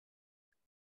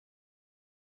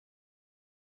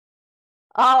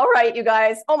All right, you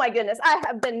guys. Oh my goodness. I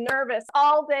have been nervous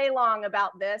all day long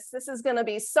about this. This is going to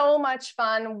be so much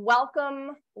fun.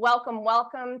 Welcome, welcome,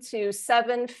 welcome to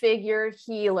Seven Figure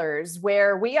Healers,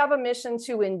 where we have a mission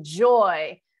to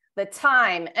enjoy the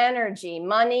time, energy,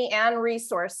 money, and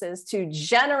resources to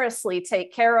generously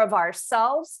take care of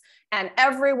ourselves and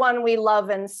everyone we love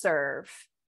and serve.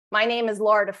 My name is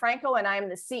Laura DeFranco, and I'm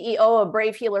the CEO of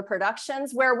Brave Healer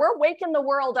Productions, where we're waking the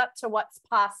world up to what's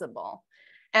possible.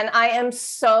 And I am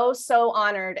so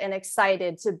honored and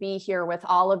excited to be here with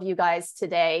all of you guys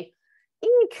today.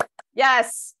 Eek.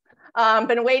 Yes,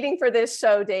 been waiting for this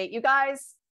show date. You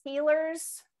guys,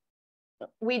 healers,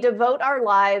 we devote our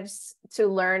lives to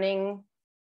learning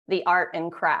the art and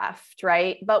craft,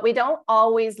 right? But we don't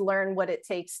always learn what it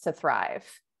takes to thrive.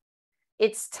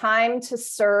 It's time to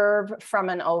serve from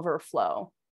an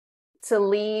overflow, to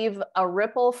leave a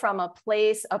ripple from a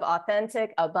place of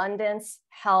authentic abundance,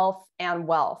 health, and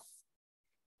wealth.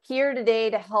 Here today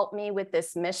to help me with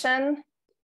this mission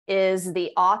is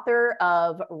the author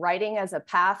of Writing as a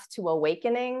Path to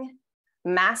Awakening,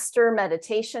 master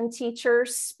meditation teacher,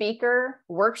 speaker,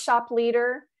 workshop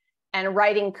leader, and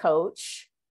writing coach,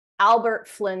 Albert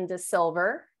Flynn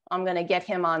DeSilver. I'm going to get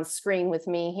him on screen with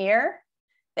me here.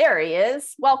 There he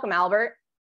is. Welcome, Albert.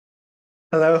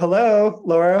 Hello, hello,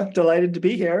 Laura. Delighted to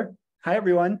be here. Hi,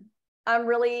 everyone. I'm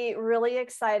really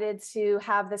excited to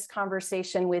have this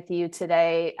conversation with you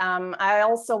today. I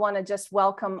also want to just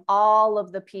welcome all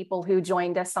of the people who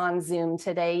joined us on Zoom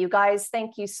today. You guys,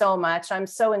 thank you so much. I'm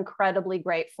so incredibly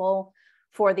grateful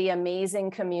for the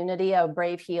amazing community of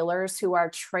brave healers who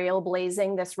are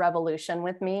trailblazing this revolution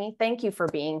with me. Thank you for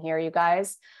being here, you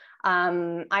guys.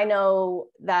 I know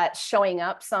that showing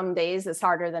up some days is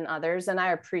harder than others, and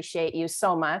I appreciate you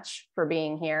so much for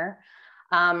being here.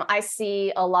 I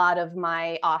see a lot of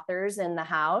my authors in the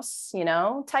house. You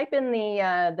know, type in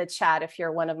the chat if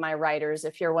you're one of my writers,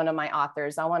 if you're one of my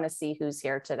authors. I want to see who's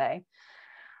here today.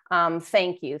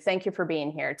 Thank you for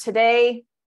being here today.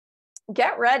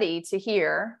 Get ready to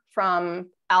hear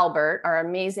from Albert, our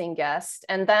amazing guest,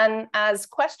 and then as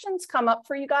questions come up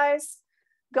for you guys,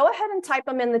 go ahead and type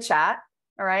them in the chat,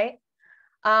 all right?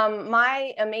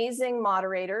 My amazing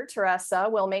moderator, Teresa,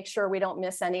 will make sure we don't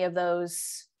miss any of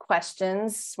those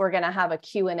questions. We're gonna have a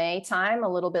Q&A time a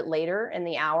little bit later in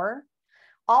the hour.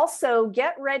 Also,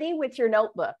 get ready with your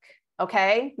notebook,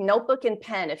 okay? Notebook and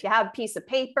pen. If you have a piece of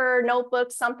paper,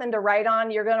 notebook, something to write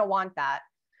on, you're gonna want that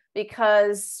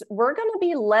because we're gonna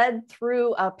be led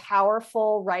through a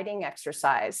powerful writing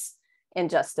exercise in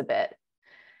just a bit.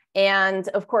 And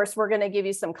of course, we're going to give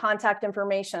you some contact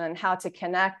information on how to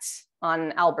connect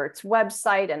on Albert's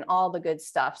website and all the good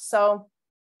stuff. So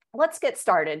let's get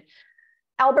started.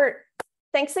 Albert,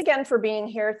 thanks again for being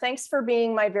here. Thanks for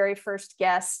being my very first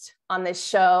guest on this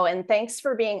show. And thanks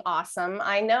for being awesome.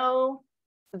 I know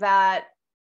that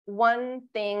one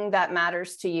thing that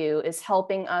matters to you is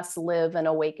helping us live an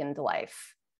awakened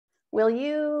life. Will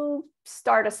you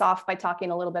start us off by talking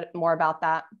a little bit more about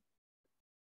that?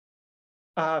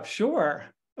 Sure.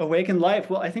 Awakened life.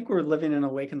 Well, I think we're living an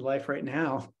awakened life right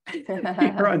now.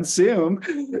 Here on Zoom,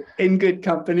 in good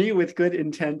company, with good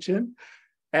intention.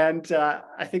 And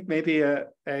I think maybe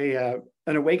an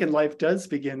awakened life does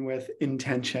begin with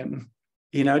intention.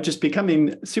 You know, just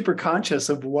becoming super conscious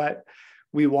of what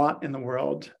we want in the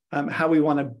world, how we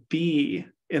want to be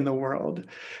in the world,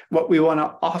 what we want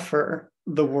to offer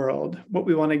the world, what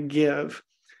we want to give,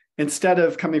 instead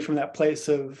of coming from that place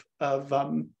of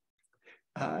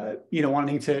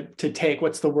wanting to take,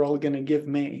 what's the world going to give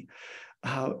me?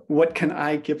 What can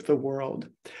I give the world?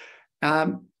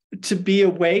 To be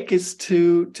awake is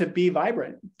to be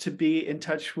vibrant, to be in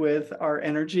touch with our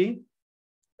energy,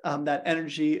 that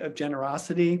energy of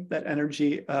generosity, that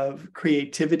energy of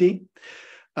creativity,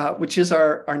 which is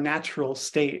our natural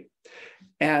state.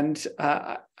 And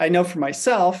I know for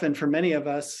myself and for many of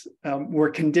us,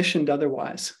 we're conditioned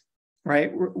otherwise,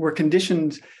 right? We're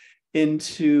conditioned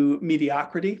into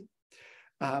mediocrity.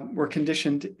 We're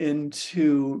conditioned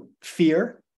into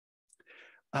fear.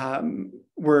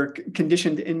 We're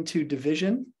conditioned into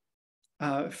division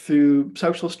through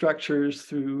social structures,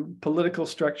 through political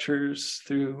structures,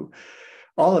 through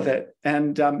all of it.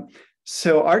 And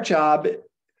so our job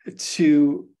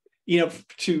to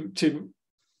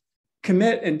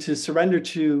commit and to surrender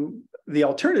to the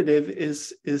alternative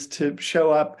is to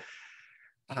show up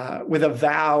with a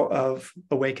vow of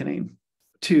awakening,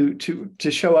 to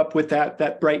show up with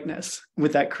that brightness,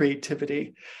 with that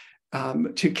creativity,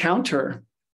 to counter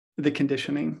the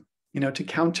conditioning, to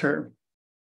counter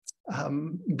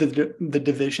the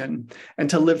division, and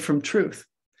to live from truth.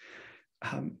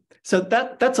 So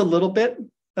that's a little bit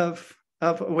of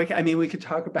awakening. I mean, we could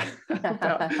talk about,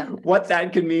 about what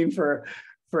that could mean for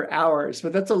hours,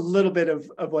 but that's a little bit of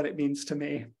what it means to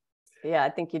me. Yeah,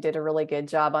 I think you did a really good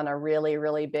job on a really,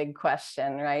 really big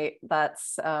question, right?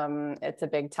 That's it's a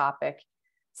big topic.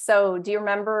 So do you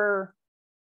remember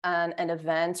an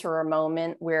event or a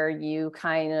moment where you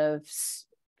kind of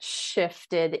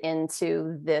shifted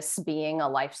into this being a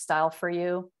lifestyle for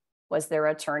you? Was there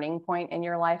a turning point in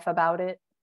your life about it?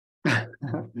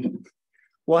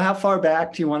 Well, how far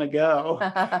back do you want to go?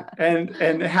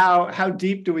 and how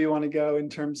deep do we want to go in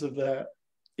terms of the,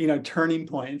 turning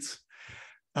points?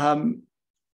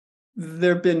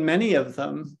 There have been many of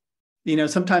them.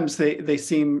 Sometimes they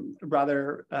seem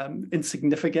rather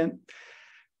insignificant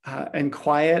and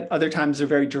quiet. Other times they're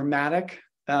very dramatic.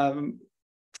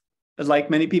 Like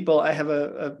many people, I have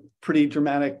a pretty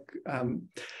dramatic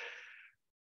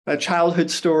a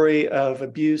childhood story of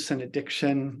abuse and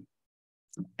addiction.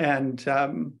 And,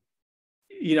 and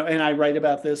I write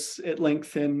about this at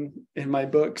length in my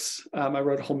books. I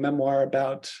wrote a whole memoir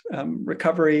about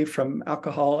recovery from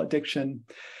alcohol addiction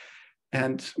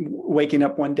and waking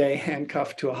up one day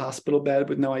handcuffed to a hospital bed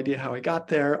with no idea how I got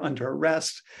there, under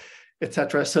arrest,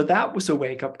 etc. So that was a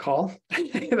wake-up call.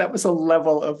 That was a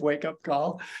level of wake-up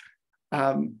call.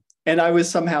 And I was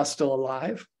somehow still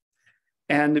alive.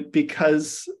 And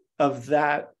because of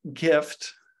that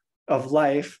gift of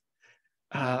life,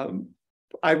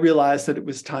 I realized that it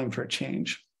was time for a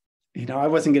change. I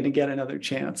wasn't going to get another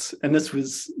chance. And this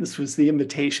was the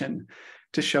invitation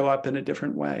to show up in a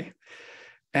different way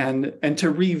and to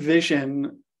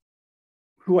revision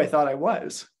who I thought I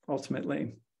was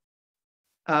ultimately.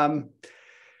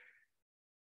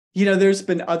 There's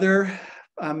been other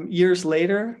years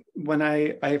later when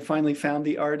I finally found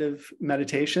the art of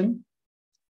meditation,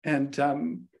 and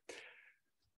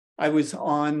I was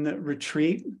on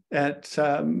retreat at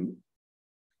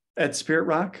Spirit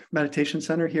Rock Meditation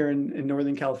Center here in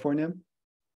Northern California.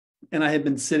 And I had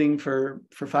been sitting for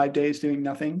 5 days doing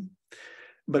nothing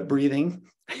but breathing.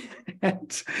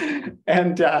 and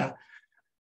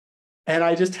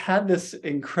I just had this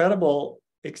incredible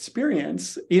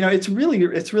experience. It's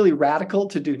really radical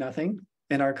to do nothing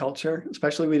in our culture,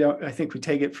 especially I think we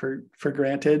take it for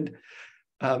granted.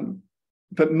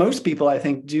 But most people, I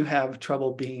think, do have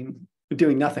trouble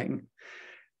doing nothing.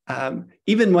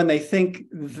 Even when they think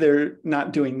they're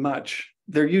not doing much,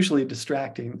 they're usually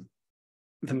distracting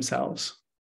themselves.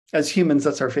 As humans,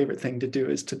 that's our favorite thing to do,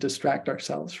 is to distract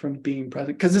ourselves from being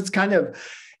present. Because it's kind of,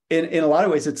 in a lot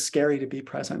of ways, it's scary to be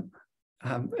present.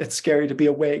 It's scary to be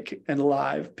awake and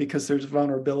alive because there's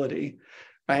vulnerability,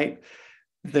 right?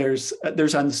 There's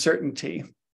uncertainty.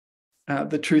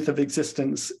 The truth of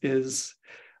existence is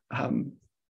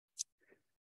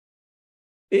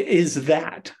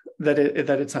that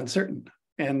it's uncertain,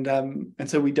 and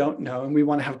so we don't know, and we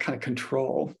want to have kind of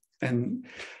control, and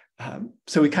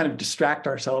so we kind of distract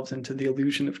ourselves into the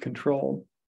illusion of control,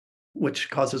 which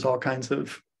causes all kinds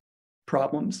of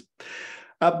problems.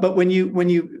 But when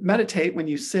you meditate, when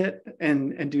you sit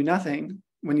and do nothing,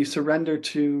 when you surrender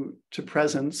to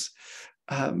presence,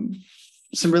 some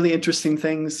really interesting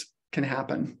things can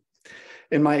happen.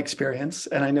 In my experience,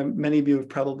 and I know many of you have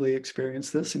probably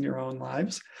experienced this in your own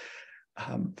lives,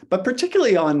 but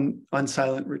particularly on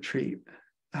silent retreat,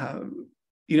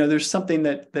 there's something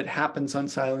that happens on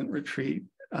silent retreat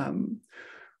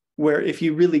where if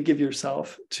you really give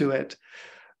yourself to it,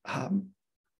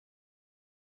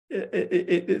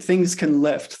 things can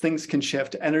lift, things can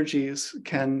shift, energies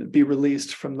can be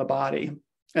released from the body,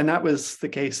 and that was the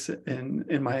case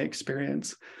in my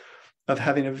experience of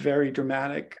having a very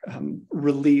dramatic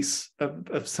release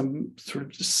of some sort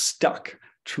of just stuck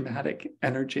traumatic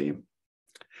energy.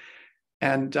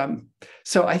 And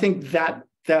so I think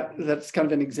that's kind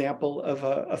of an example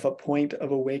of a point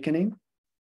of awakening.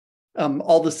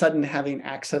 All of a sudden having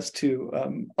access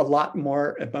to a lot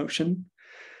more emotion,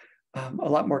 a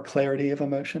lot more clarity of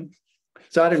emotion.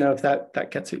 So I don't know if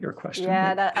that gets at your question.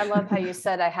 Yeah, I love how you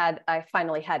said I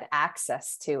finally had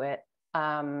access to it.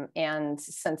 And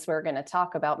since we're going to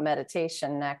talk about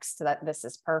meditation next, this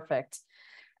is perfect.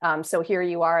 So here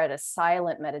you are at a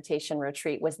silent meditation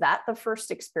retreat. Was that the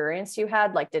first experience you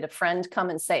had? Like, did a friend come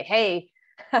and say, hey,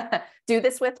 do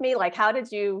this with me? Like, how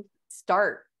did you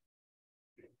start?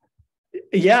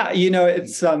 Yeah,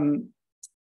 it's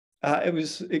it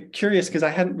was curious because I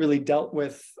hadn't really dealt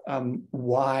with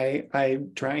why I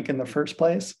drank in the first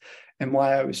place and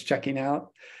why I was checking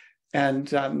out.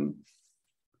 And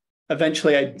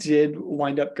eventually I did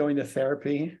wind up going to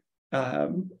therapy,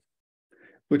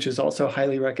 which is also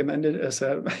highly recommended as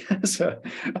a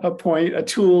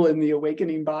tool in the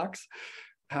awakening box.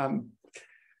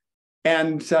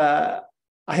 And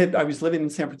I was living in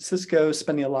San Francisco,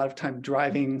 spending a lot of time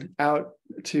driving out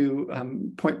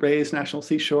to Point Reyes National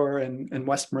Seashore and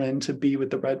West Marin to be with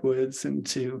the redwoods and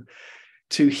to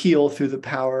heal through the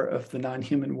power of the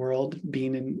non-human world,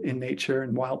 being in nature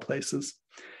and wild places.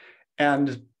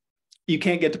 And you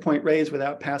can't get to Point Reyes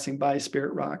without passing by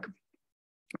Spirit Rock.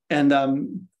 And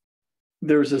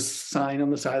there was a sign on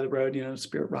the side of the road,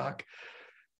 Spirit Rock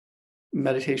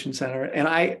Meditation Center. And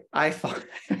I thought,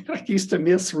 I used to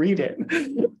misread it.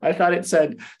 I thought it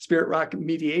said Spirit Rock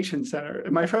Mediation Center.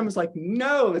 And my friend was like,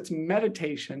 no, it's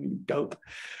meditation, you dope.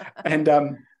 And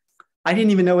I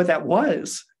didn't even know what that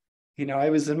was. I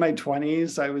was in my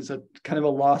 20s. I was a kind of a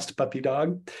lost puppy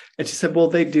dog. And she said, well,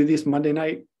 they do these Monday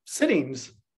night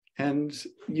sittings. And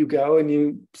you go and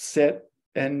you sit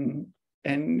and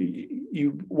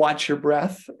you watch your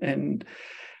breath and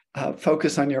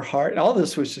focus on your heart. And all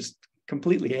this was just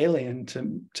completely alien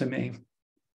to me.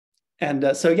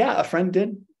 And so, yeah, a friend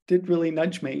did really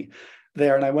nudge me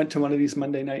there. And I went to one of these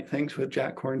Monday night things with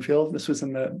Jack Kornfield. This was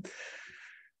in the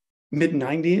mid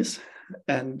 90s.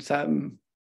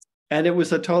 And it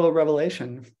was a total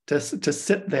revelation to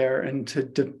sit there and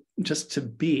to just to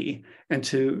be and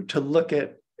to look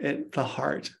at the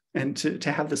heart and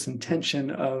to have this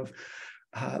intention of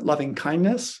loving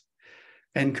kindness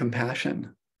and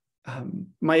compassion.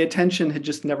 My attention had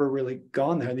just never really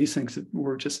gone there. These things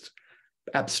were just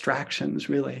abstractions,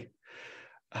 really.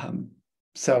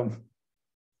 So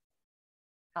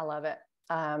I love it.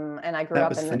 And I grew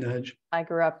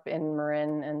up in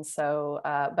Marin. And so,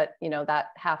 but that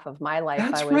half of my life,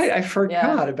 that's right. I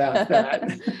forgot about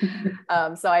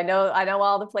that. So I know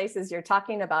all the places you're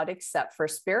talking about, except for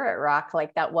Spirit Rock.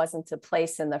 Like, that wasn't a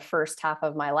place in the first half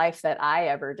of my life that I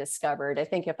ever discovered. I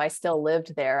think if I still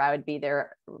lived there, I would be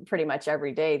there pretty much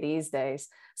every day these days.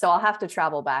 So I'll have to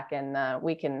travel back, and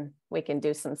we can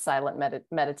do some silent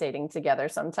meditating together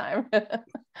sometime.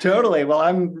 Totally. Well,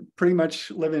 I'm pretty much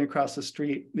living across the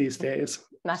street these days.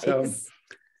 Nice. So,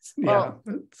 well,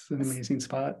 it's an amazing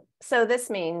spot. So this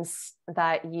means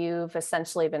that you've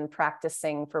essentially been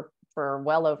practicing for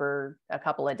well over a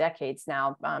couple of decades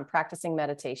now, practicing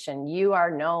meditation. You are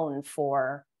known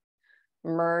for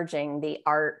merging the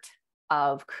art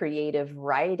of creative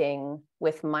writing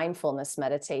with mindfulness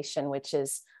meditation, which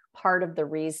is part of the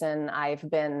reason I've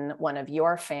been one of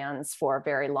your fans for a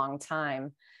very long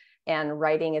time. And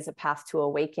Writing is a Path to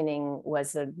Awakening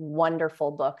was a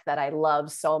wonderful book that I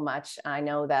love so much. I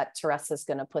know that Teresa's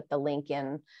going to put the link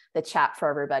in the chat for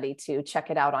everybody to check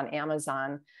it out on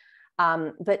Amazon.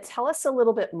 But tell us a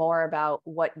little bit more about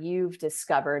what you've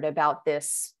discovered about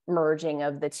this merging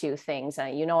of the two things.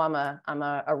 And I'm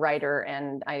a writer,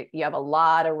 and you have a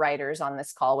lot of writers on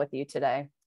this call with you today.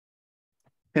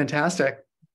 Fantastic.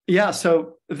 Yeah.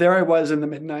 So there I was in the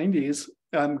mid 90s,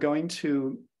 going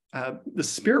to the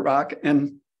Spirit Rock.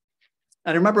 And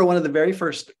I remember one of the very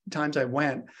first times I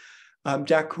went,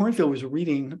 Jack Kornfield was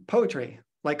reading poetry,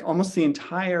 like almost the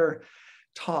entire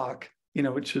talk,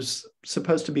 which was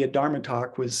supposed to be a Dharma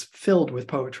talk, was filled with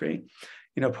poetry.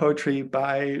 Poetry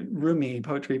by Rumi,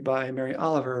 poetry by Mary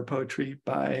Oliver, poetry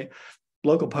by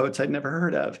local poets I'd never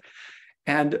heard of.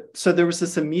 And so there was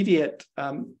this immediate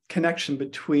connection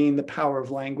between the power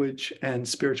of language and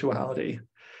spirituality,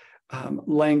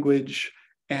 language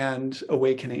and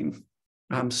awakening,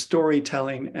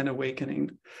 storytelling and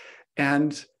awakening.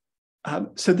 And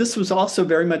so this was also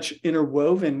very much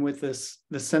interwoven with this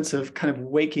sense of kind of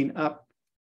waking up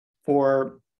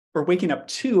waking up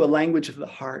to a language of the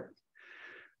heart.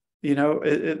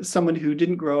 Someone who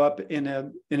didn't grow up in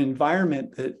an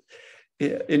environment that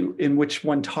in which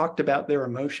one talked about their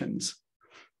emotions.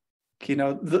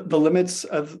 The limits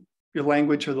of your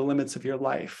language are the limits of your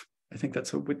life. I think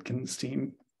that's a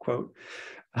Wittgenstein quote.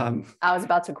 I was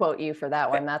about to quote you for that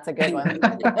one. That's a good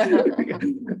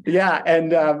one. Yeah,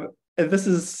 and this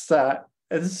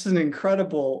is an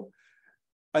incredible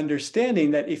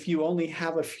understanding that if you only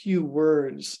have a few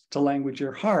words to language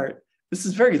your heart, this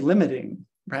is very limiting,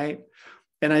 right?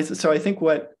 And so I think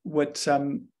what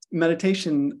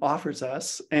meditation offers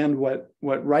us, and what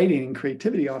writing and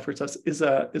creativity offers us, is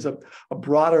a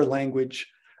broader language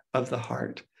of the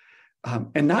heart.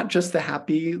 And not just the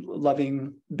happy,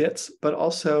 loving bits, but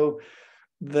also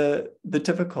the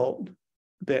difficult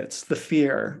bits, the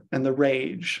fear and the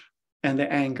rage and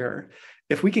the anger.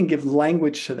 If we can give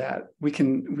language to that, we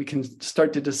can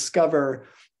start to discover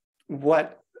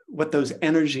what those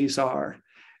energies are,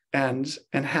 and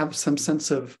have some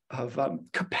sense of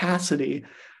capacity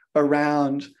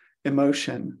around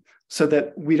emotion, so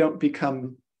that we don't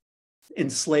become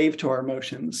enslaved to our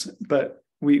emotions, but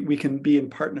we can be in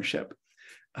partnership.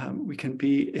 We can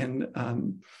be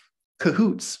in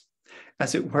cahoots,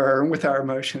 as it were, with our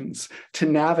emotions to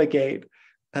navigate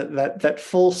that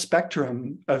full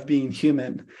spectrum of being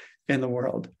human in the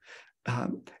world.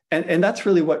 And that's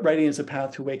really what writing as a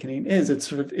path to awakening is.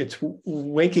 It's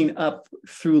waking up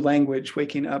through language,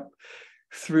 waking up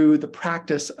through the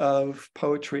practice of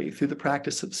poetry, through the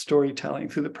practice of storytelling,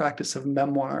 through the practice of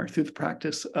memoir, through the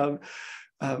practice of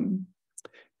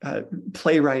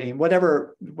playwriting,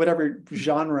 whatever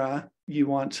genre you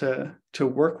want to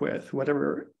work with,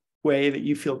 whatever way that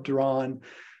you feel drawn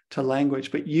to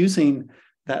language, but using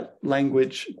that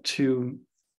language to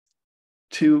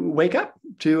wake up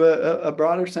to a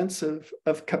broader sense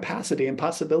of capacity and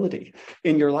possibility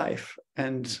in your life,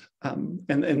 and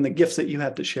the gifts that you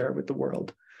have to share with the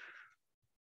world.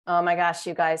 Oh my gosh,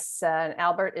 you guys,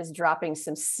 Albert is dropping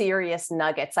some serious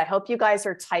nuggets. I hope you guys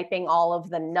are typing all of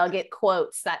the nugget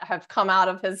quotes that have come out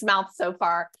of his mouth so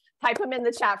far. Type them in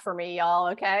the chat for me,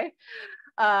 y'all, okay?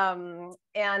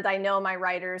 And I know my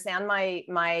writers and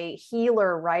my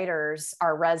healer writers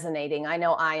are resonating. I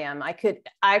know I am. I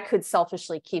could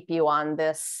selfishly keep you on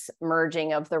this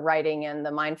merging of the writing and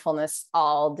the mindfulness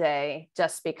all day,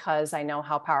 just because I know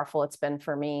how powerful it's been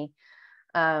for me.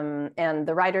 And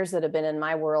the writers that have been in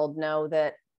my world know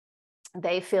that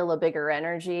they feel a bigger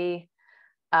energy.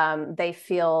 They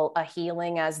feel a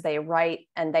healing as they write,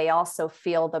 and they also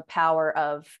feel the power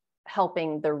of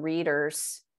helping the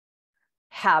readers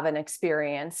have an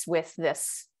experience with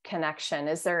this connection.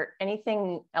 Is there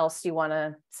anything else you want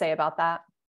to say about that?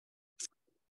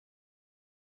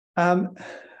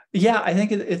 Yeah, I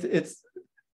think it's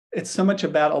so much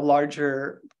about a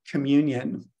larger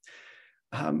communion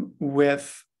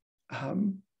with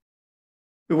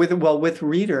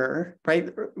reader, right?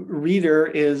 Reader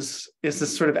is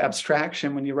this sort of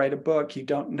abstraction. When you write a book, you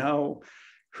don't know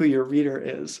who your reader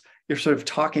is. You're sort of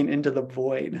talking into the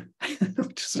void,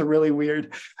 which is a really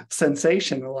weird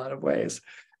sensation in a lot of ways.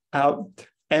 And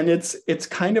it's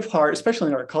kind of hard, especially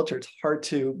in our culture. It's hard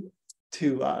to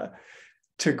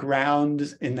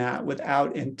ground in that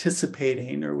without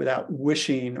anticipating or without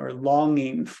wishing or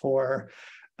longing for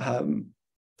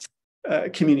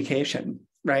communication,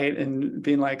 right? And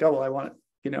being like, oh, well, I want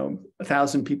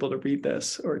 1,000 people to read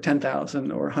this, or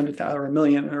 10,000, or 100,000, or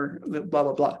 1,000,000, or blah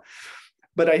blah blah.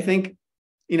 But I think,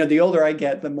 the older I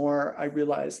get, the more I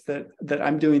realize that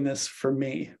I'm doing this for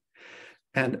me,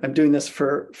 and I'm doing this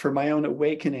for my own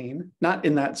awakening, not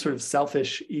in that sort of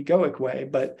selfish, egoic way,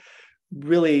 but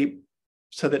really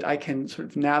so that I can sort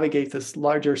of navigate this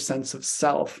larger sense of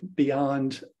self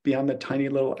beyond the tiny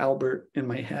little Albert in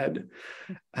my head,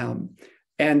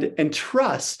 and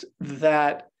trust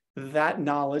that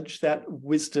knowledge, that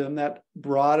wisdom, that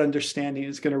broad understanding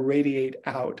is going to radiate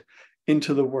out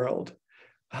into the world.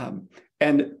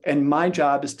 And my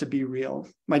job is to be real.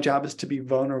 My job is to be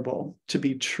vulnerable, to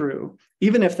be true,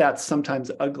 even if that's sometimes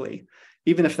ugly,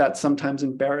 even if that's sometimes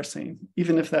embarrassing,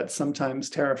 even if that's sometimes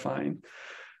terrifying.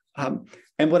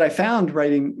 And what I found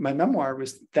writing my memoir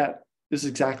was that is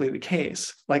exactly the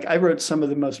case. Like, I wrote some of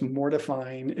the most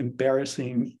mortifying,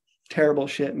 embarrassing, terrible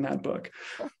shit in that book,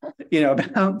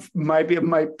 about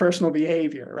my personal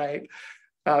behavior, right?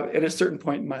 At a certain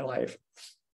point in my life.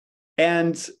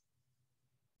 And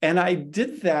I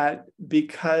did that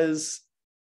because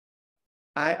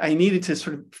I needed to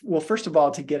sort of, well, first of all,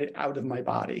 to get it out of my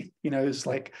body. It was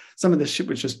like some of this shit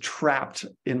was just trapped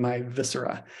in my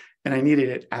viscera, and I needed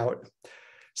it out.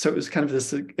 So it was kind of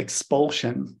this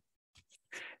expulsion.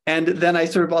 And then I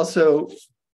sort of also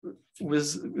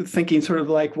was thinking sort of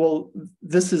like, well,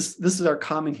 this is our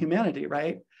common humanity,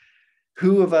 right?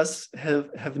 Who of us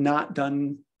have not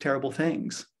done terrible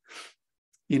things?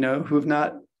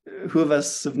 Who of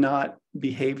us have not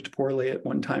behaved poorly at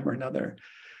one time or another?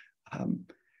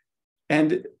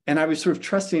 And I was sort of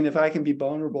trusting, if I can be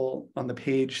vulnerable on the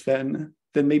page, then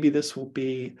maybe this will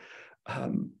be,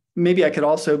 maybe I could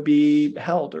also be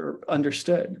held or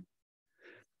understood.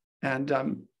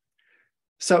 And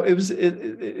so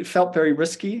it felt very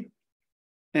risky.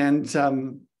 And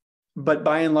but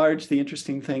by and large, the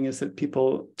interesting thing is that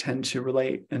people tend to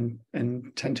relate and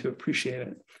tend to appreciate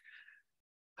it.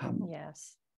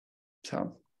 Yes.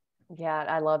 So, yeah,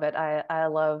 I love it. I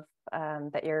love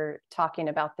that you're talking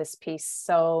about this piece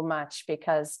so much,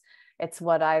 because it's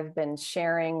what I've been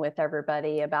sharing with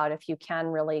everybody about. If you can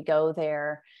really go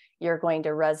there, you're going to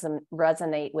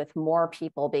resonate with more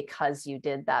people because you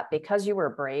did that, because you were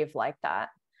brave like that,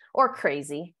 or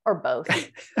crazy, or both.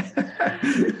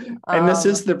 And this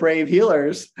is the brave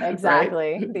healers.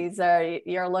 Exactly. Right?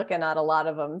 You're looking at a lot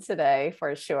of them today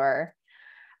for sure.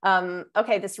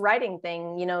 Okay, this writing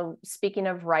thing, speaking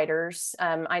of writers,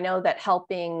 I know that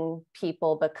helping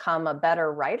people become a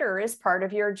better writer is part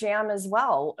of your jam as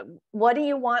well. What do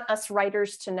you want us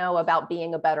writers to know about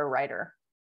being a better writer?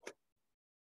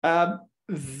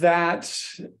 That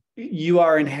you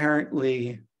are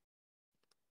inherently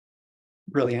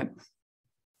brilliant.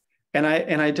 And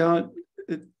I don't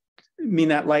mean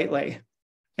that lightly.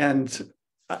 And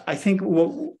I think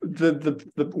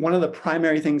the one of the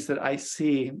primary things that I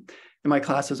see in my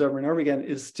classes over and over again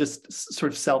is just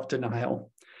sort of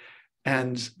self-denial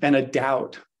and a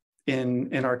doubt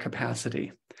in our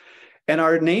capacity. And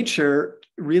our nature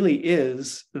really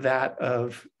is that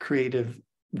of creative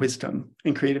wisdom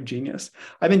and creative genius.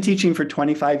 I've been teaching for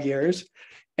 25 years,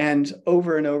 and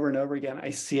over and over again,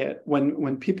 I see it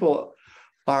when people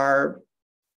are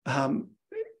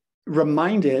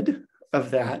reminded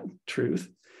of that truth,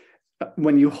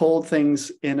 when you hold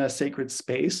things in a sacred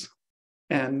space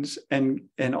and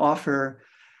offer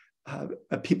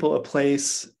people a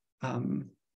place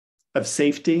of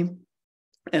safety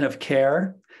and of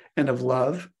care and of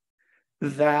love,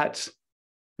 that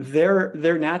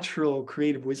their natural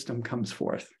creative wisdom comes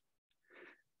forth.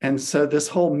 And so this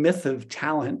whole myth of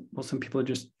talent, well, some people are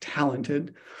just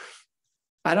talented,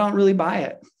 I don't really buy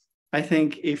it. I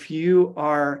think if you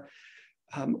are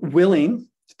willing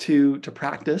to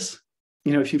practice,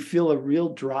 if you feel a real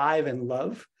drive and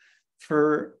love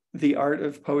for the art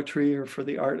of poetry or for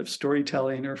the art of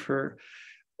storytelling or for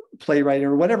playwriting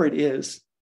or whatever it is,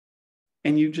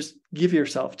 and you just give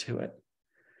yourself to it,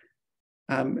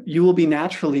 you will be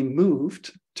naturally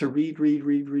moved to read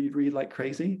like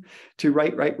crazy, to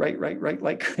write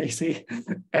like crazy,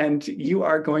 and you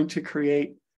are going to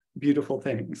create beautiful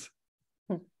things.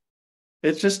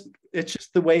 It's just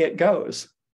the way it goes.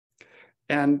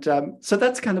 And so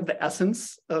that's kind of the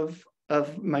essence of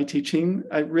my teaching.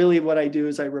 What I do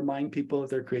is I remind people of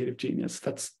their creative genius.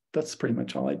 That's pretty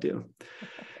much all I do.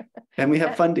 And we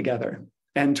have fun together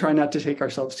and try not to take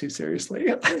ourselves too seriously.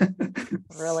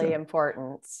 Really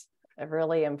important.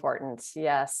 Really important.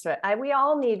 Yes. We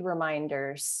all need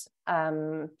reminders,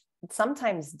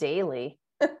 sometimes daily.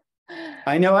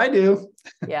 I know I do.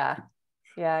 Yeah.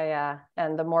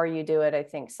 And the more you do it, I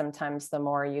think sometimes the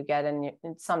more you get in,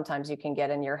 sometimes you can get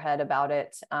in your head about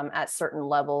it at certain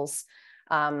levels.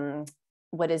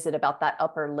 What is it about that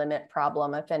upper limit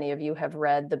problem? If any of you have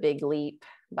read The Big Leap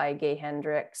by Gay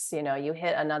Hendricks, you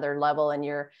hit another level and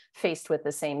you're faced with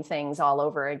the same things all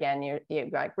over again. You're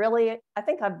like, really? I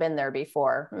think I've been there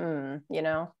before,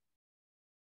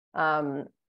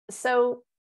 So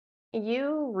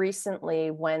you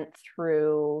recently went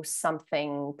through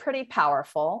something pretty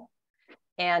powerful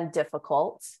and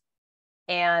difficult,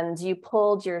 and you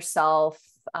pulled yourself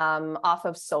off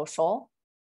of social.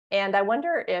 And I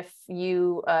wonder if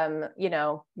you,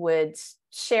 would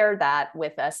share that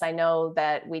with us. I know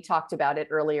that we talked about it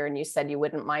earlier, and you said you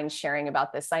wouldn't mind sharing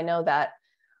about this. I know that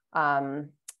our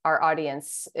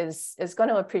audience is going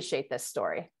to appreciate this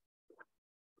story.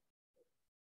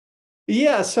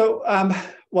 Yeah. So,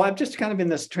 well, I'm just kind of in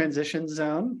this transition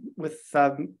zone with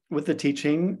the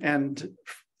teaching, and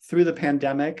through the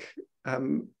pandemic,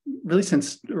 really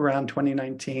since around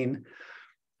 2019,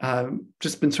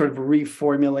 just been sort of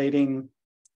reformulating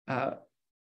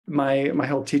my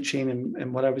whole teaching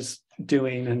and what I was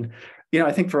doing. And,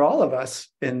 I think for all of us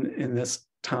in this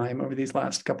time over these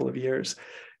last couple of years,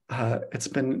 it's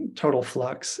been total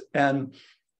flux. And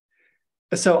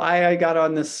so I got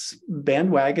on this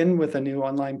bandwagon with a new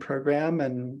online program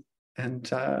and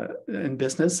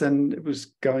business, and it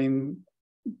was going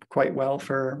quite well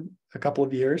for a couple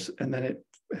of years, and then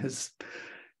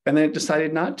it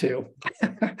decided not to,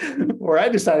 or I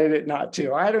decided it not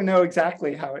to. I don't know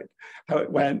exactly how it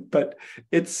went, but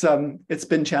it's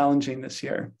been challenging this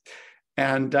year,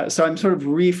 and so I'm sort of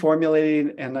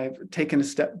reformulating, and I've taken a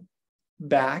step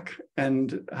back,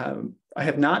 and I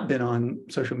have not been on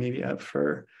social media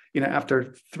for,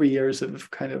 after 3 years of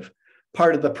kind of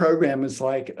part of the program is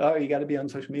like, oh, you got to be on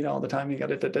social media all the time. You got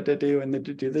to do, and then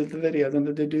to do the video, then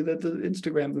to do the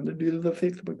Instagram, then to do the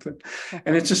Facebook.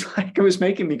 And it's just like, it was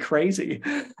making me crazy.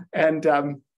 And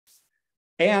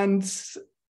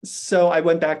so I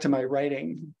went back to my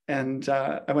writing, and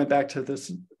I went back to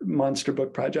this monster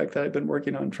book project that I've been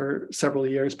working on for several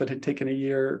years, but had taken a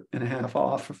year and a half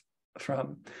off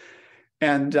from.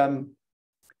 And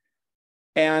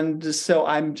so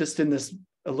I'm just in this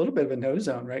a little bit of a no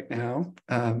zone right now,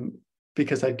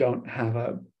 because I don't have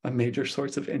a major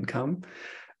source of income.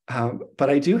 But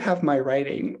I do have my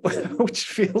writing, which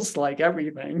feels like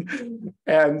everything.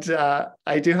 And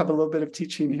I do have a little bit of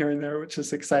teaching here and there, which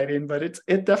is exciting, but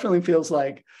it definitely feels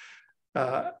like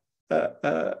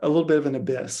a little bit of an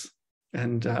abyss,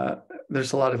 and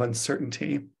there's a lot of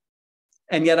uncertainty.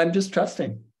 And yet I'm just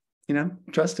trusting,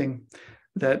 trusting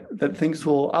that things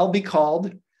I'll be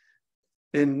called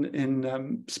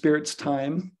in Spirit's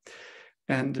time,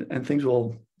 and things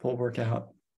will work out.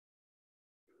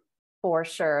 For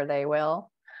sure, they will.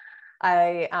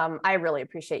 I really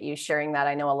appreciate you sharing that.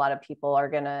 I know a lot of people are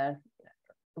going to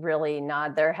really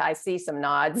nod there. I see some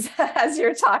nods as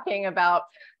you're talking about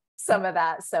some of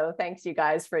that. So thanks you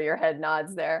guys for your head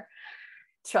nods there.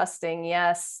 Trusting,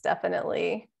 yes,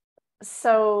 definitely.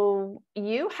 So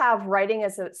you have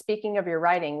speaking of your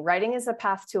writing is a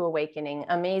path to awakening.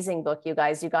 Amazing book, you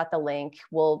guys. You got the link.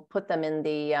 We'll put them in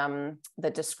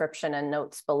the description and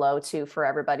notes below too for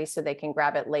everybody so they can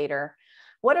grab it later.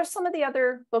 What are some of the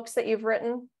other books that you've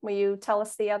written? Will you tell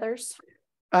us the others?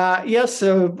 Yes,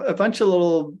 so a bunch of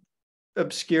little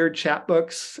obscure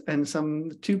chapbooks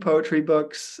and two poetry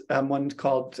books. One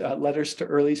called Letters to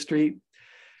Early Street.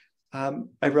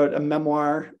 I wrote a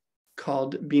memoir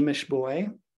called Beamish Boy.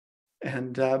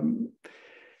 And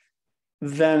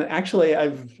then actually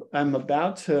I'm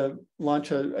about to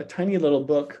launch a tiny little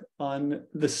book on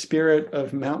the spirit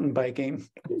of mountain biking,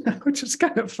 which is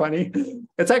kind of funny.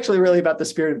 It's actually really about the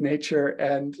spirit of nature,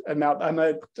 and I'm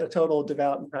a total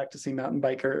devout and practicing mountain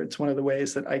biker. It's one of the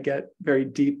ways that I get very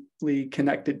deeply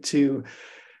connected to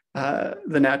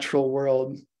the natural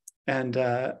world, and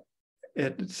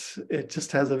it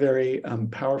just has a very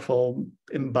powerful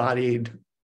embodied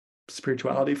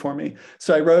spirituality for me.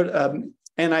 So I wrote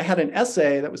and I had an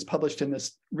essay that was published in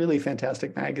this really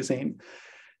fantastic magazine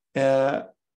in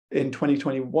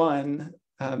 2021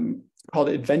 called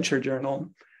Adventure Journal.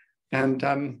 And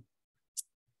then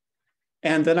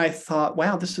I thought,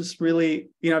 wow, this is really,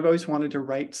 I've always wanted to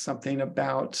write something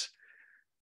about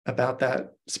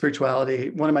that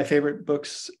spirituality. One of my favorite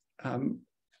books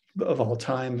of all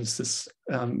time is this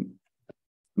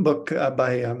book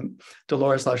by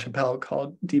Dolores LaChapelle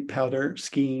called Deep Powder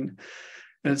Skiing.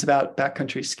 And it's about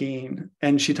backcountry skiing.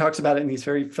 And she talks about it in these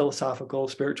very philosophical,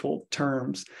 spiritual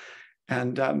terms.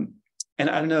 And I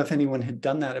don't know if anyone had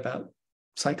done that about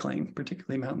cycling,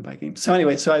 particularly mountain biking. So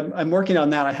anyway, so I'm working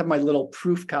on that. I have my little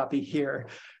proof copy here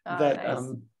that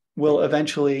nice. Will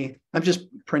eventually, I'm just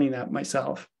printing that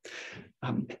myself.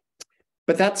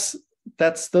 But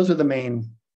those are the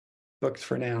main books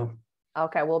for now.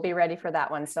 Okay, we'll be ready for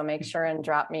that one. So make sure and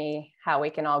drop me how we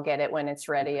can all get it when it's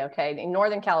ready. Okay.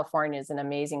 Northern California is an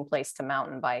amazing place to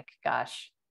mountain bike. Gosh.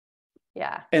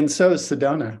 Yeah. And so is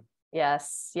Sedona.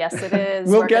 Yes. Yes, it is.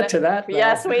 We'll get to that. Though.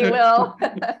 Yes, we will.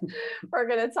 We're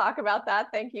going to talk about that.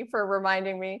 Thank you for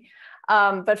reminding me.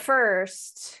 But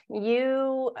first,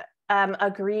 you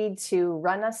agreed to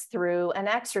run us through an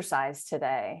exercise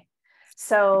today.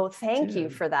 So thank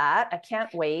you for that. I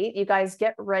can't wait. You guys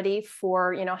get ready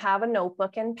for, have a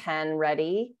notebook and pen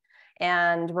ready.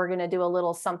 And we're going to do a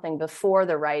little something before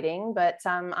the writing, but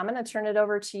I'm going to turn it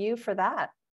over to you for that.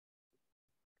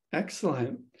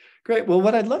 Excellent. Great. Well,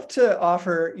 what I'd love to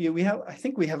offer you, I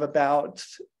think we have about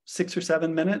 6 or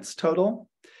 7 minutes total.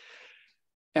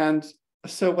 And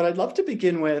so what I'd love to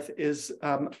begin with is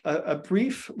a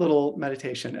brief little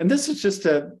meditation. And this is just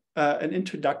an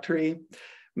introductory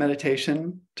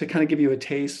meditation to kind of give you a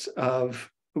taste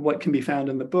of what can be found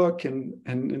in the book and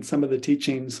in some of the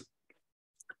teachings,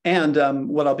 and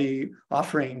what I'll be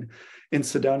offering in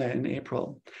Sedona in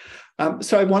April.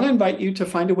 So I want to invite you to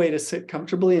find a way to sit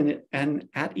comfortably and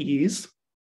at ease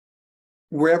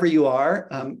wherever you are.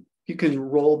 You can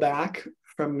roll back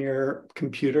from your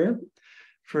computer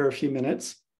for a few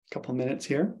minutes, a couple minutes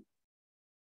here,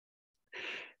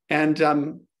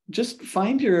 and just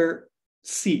find your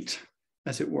seat,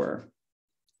 as it were.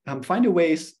 Find a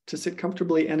way to sit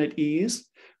comfortably and at ease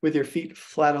with your feet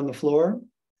flat on the floor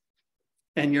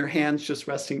and your hands just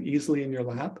resting easily in your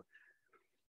lap.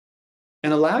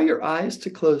 And allow your eyes to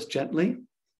close gently.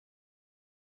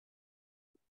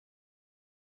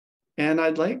 And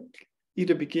I'd like you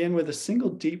to begin with a single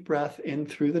deep breath in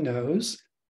through the nose.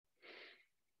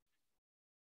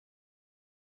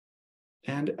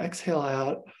 And exhale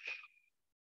out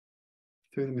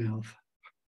through the mouth.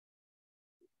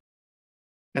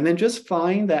 And then just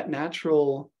find that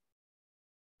natural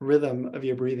rhythm of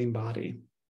your breathing body.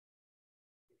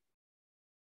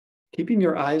 Keeping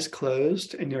your eyes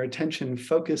closed and your attention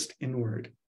focused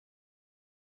inward.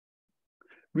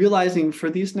 Realizing for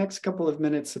these next couple of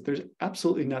minutes that there's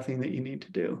absolutely nothing that you need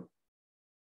to do.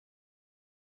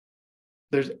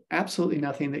 There's absolutely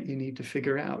nothing that you need to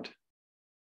figure out.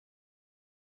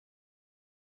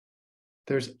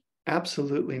 There's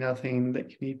absolutely nothing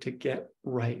that you need to get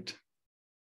right.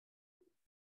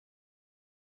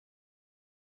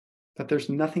 that there's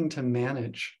nothing to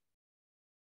manage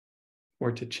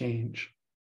or to change.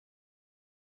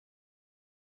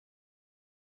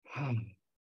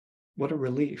 What a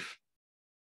relief.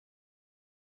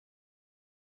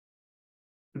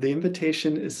 The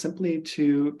invitation is simply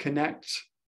to connect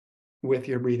with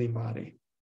your breathing body.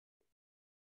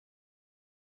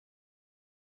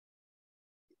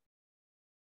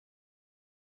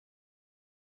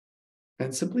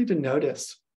 And simply to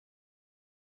notice,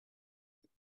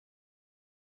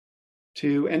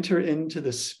 to enter into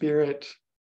the spirit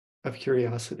of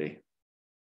curiosity.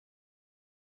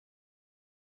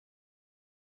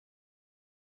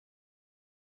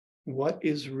 What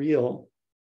is real,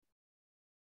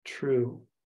 true,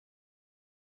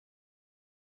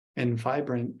 and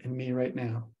vibrant in me right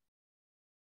now?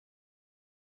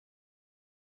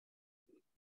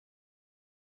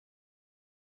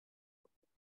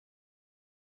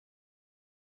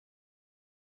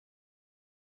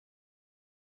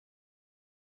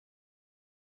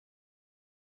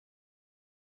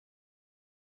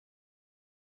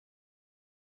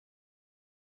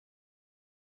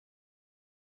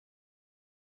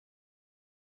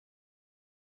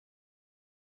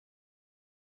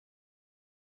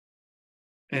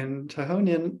 And to hone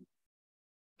in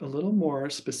a little more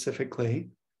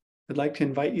specifically, I'd like to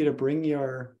invite you to bring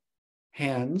your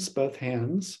hands, both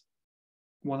hands,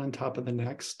 one on top of the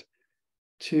next,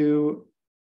 to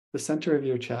the center of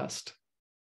your chest,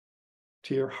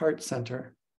 to your heart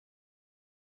center.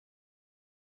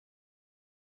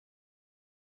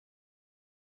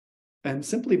 And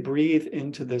simply breathe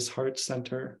into this heart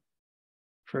center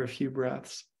for a few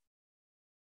breaths.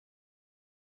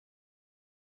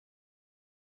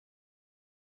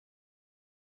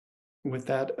 With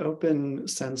that open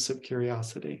sense of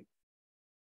curiosity.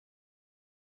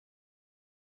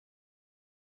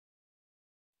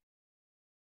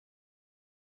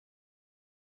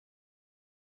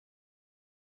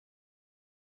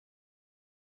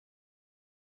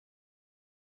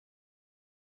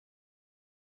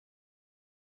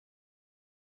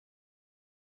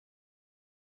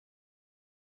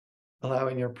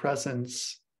 Allowing your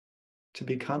presence to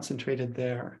be concentrated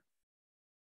there.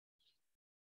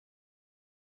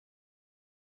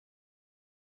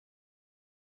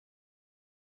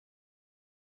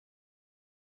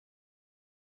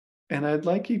 And I'd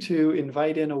like you to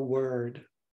invite in a word,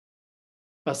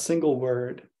 a single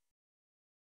word.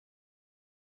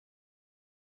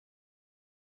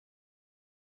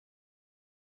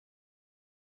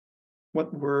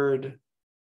 What word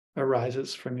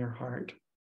arises from your heart?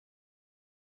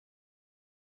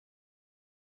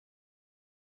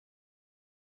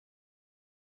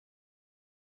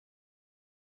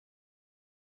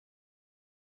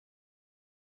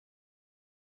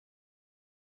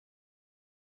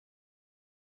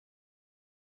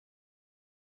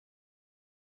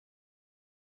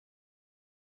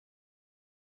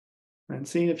 And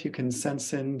seeing if you can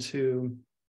sense into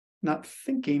not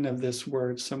thinking of this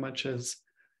word so much as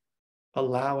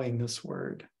allowing this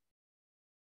word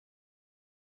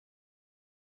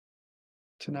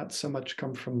to not so much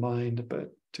come from mind,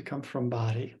 but to come from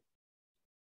body,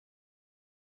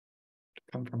 to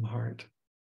come from heart.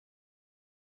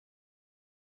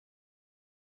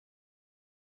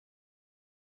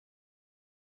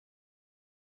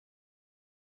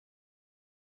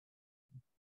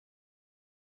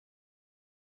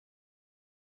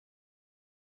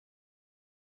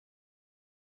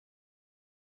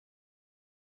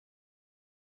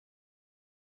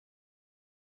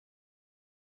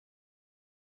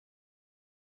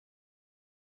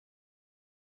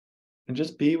 And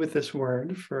just be with this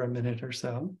word for a minute or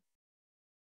so.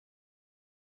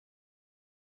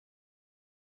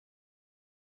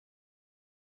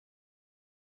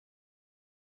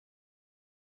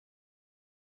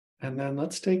 And then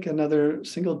let's take another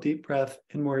single deep breath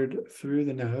inward through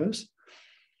the nose.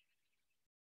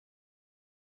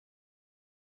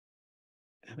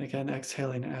 And again,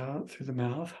 exhaling out through the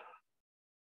mouth.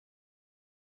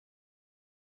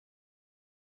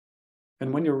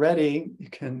 And when you're ready,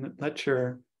 you can let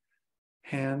your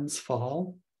hands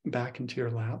fall back into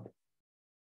your lap.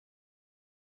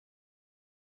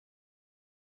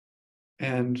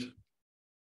 And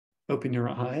open your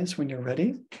eyes when you're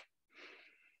ready.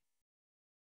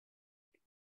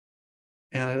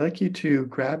 And I'd like you to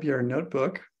grab your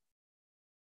notebook,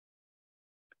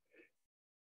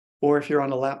 or if you're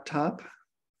on a laptop,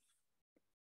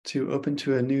 to open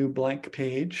to a new blank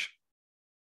page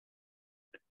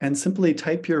and simply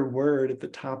type your word at the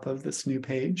top of this new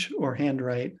page, or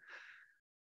handwrite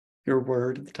your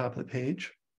word at the top of the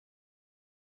page.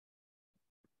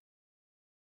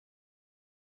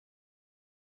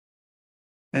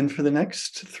 And for the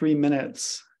next 3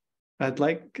 minutes, I'd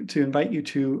like to invite you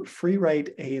to free write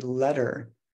a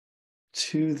letter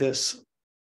to this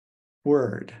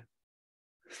word.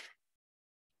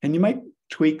 And you might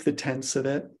tweak the tense of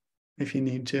it if you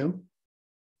need to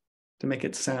make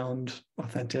it sound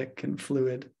authentic and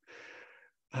fluid.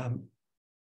 And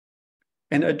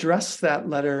address that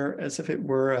letter as if it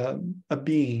were a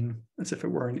being, as if it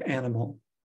were an animal.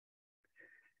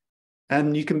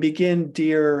 And you can begin,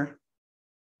 dear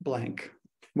blank,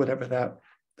 whatever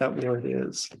that word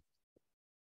is.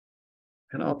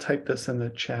 And I'll type this in the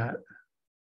chat.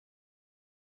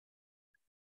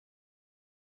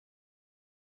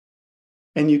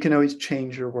 And you can always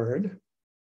change your word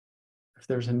if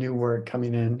there's a new word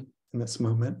coming in this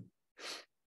moment.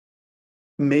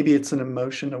 Maybe it's an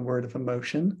emotion, a word of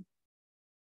emotion.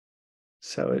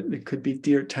 So it could be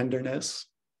dear tenderness,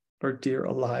 or dear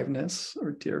aliveness,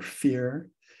 or dear fear,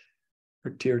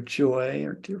 or dear joy,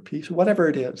 or dear peace, whatever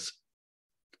it is.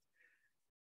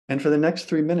 And for the next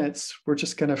 3 minutes, we're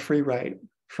just going to free write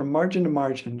from margin to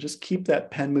margin. Just keep that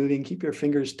pen moving, keep your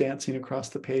fingers dancing across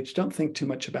the page. Don't think too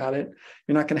much about it.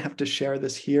 You're not going to have to share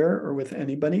this here or with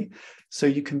anybody. So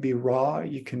you can be raw,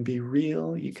 you can be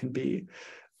real, you can be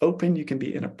open, you can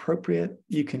be inappropriate,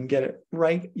 you can get it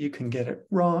right, you can get it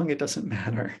wrong. It doesn't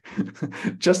matter.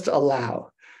 Just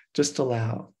allow.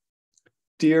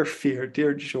 Dear fear,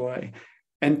 dear joy,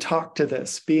 and talk to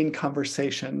this, be in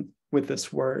conversation with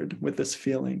this word, with this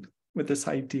feeling, with this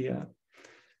idea,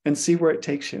 and see where it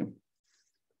takes you.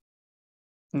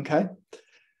 Okay?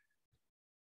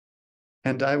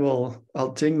 And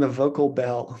I'll ding the vocal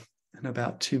bell in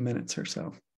about 2 minutes or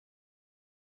so.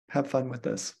 Have fun with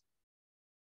this.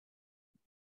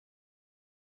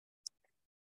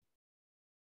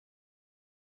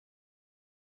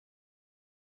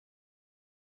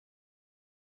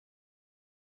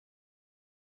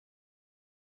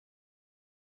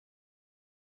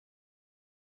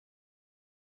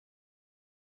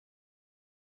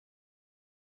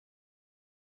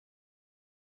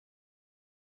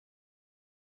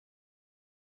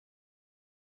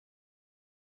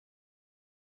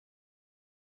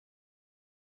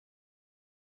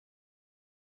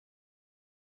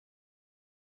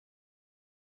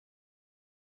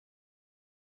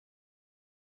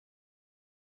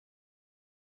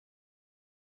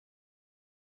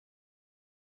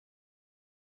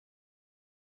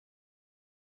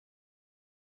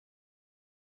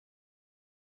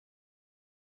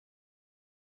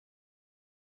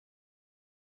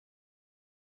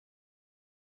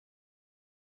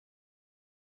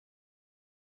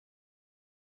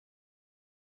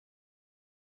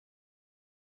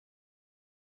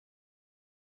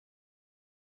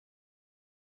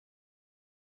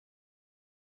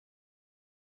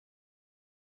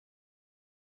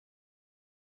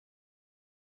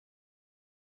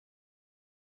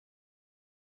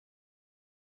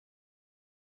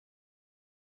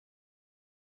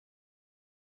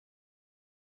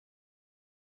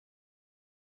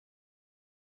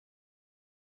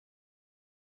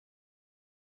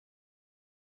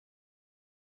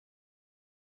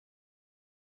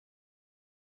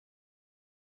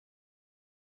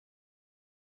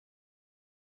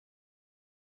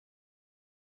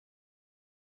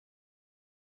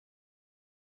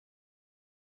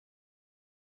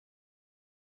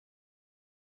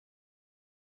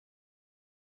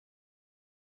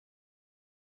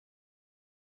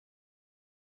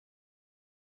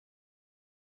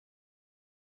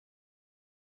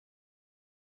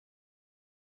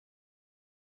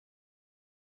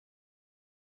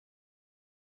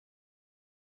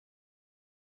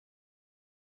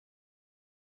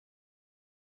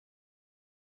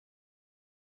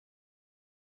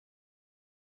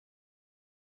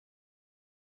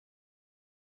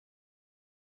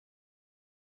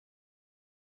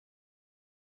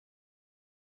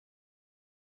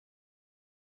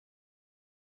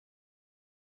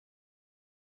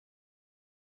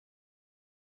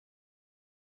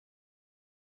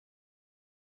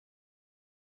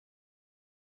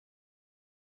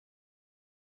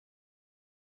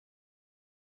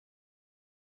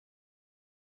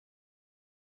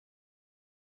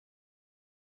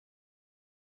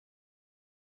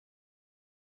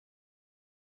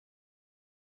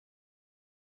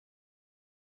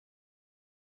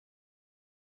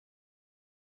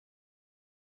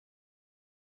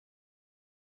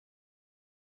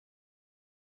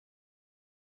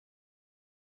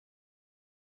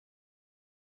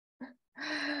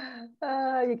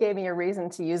 You gave me a reason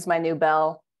to use my new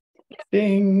bell.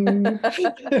 Ding,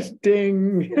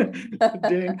 ding,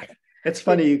 ding. It's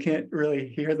funny, you can't really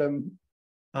hear them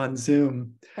on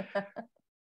Zoom.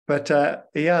 But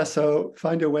yeah, so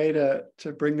find a way to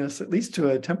bring this at least to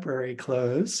a temporary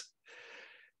close.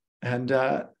 And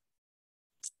I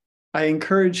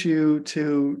encourage you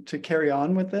to carry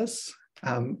on with this.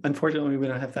 Unfortunately, we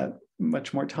don't have that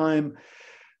much more time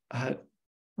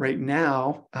right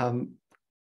now.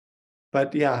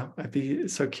 But yeah, I'd be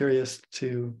so curious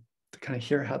to kind of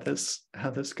hear how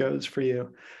this goes for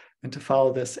you, and to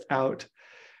follow this out.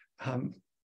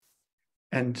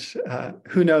 And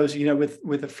who knows,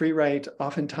 with a free write,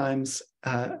 oftentimes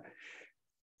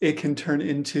it can turn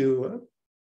into,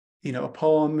 a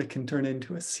poem. It can turn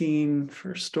into a scene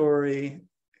for a story.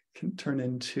 It can turn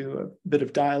into a bit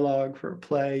of dialogue for a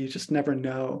play. You just never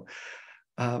know.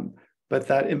 But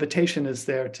that invitation is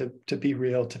there to be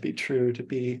real, to be true, to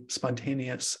be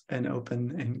spontaneous and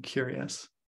open and curious.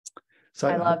 So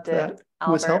I loved it, that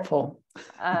Albert. Was helpful.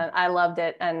 I loved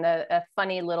it. And a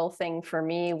funny little thing for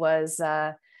me was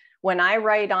when I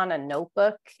write on a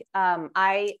notebook,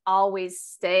 I always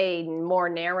stay more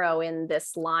narrow in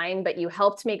this line, but you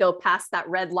helped me go past that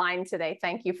red line today.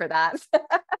 Thank you for that.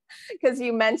 Because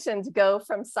you mentioned go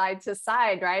from side to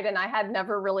side, right? And I had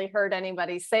never really heard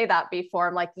anybody say that before.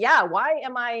 I'm like, yeah, why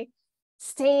am I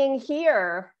staying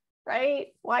here, right?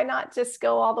 Why not just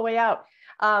go all the way out?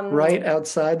 Right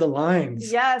outside the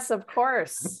lines. Yes, of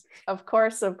course. Of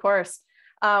course, of course.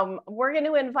 We're going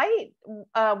to invite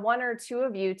one or two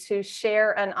of you to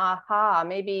share an aha,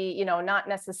 maybe, not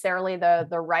necessarily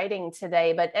the writing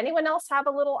today, but anyone else have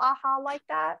a little aha like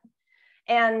that?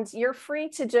 And you're free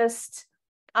to just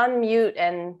unmute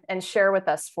and share with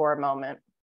us for a moment.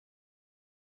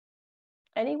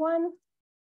 Anyone?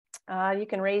 You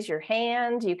can raise your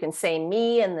hand. You can say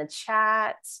me in the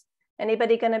chat.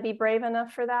 Anybody going to be brave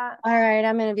enough for that? All right,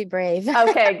 I'm going to be brave.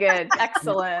 Okay, good.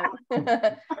 Excellent.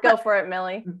 Go for it,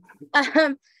 Millie.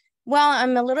 Well,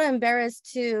 I'm a little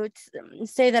embarrassed to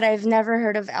say that I've never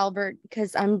heard of Albert,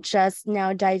 because I'm just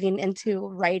now diving into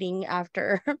writing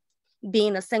after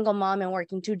being a single mom and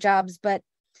working 2 jobs. But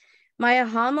my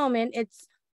aha moment,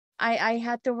 I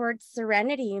had the word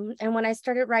serenity. And when I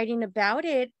started writing about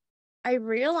it, I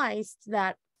realized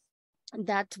that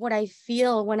that's what I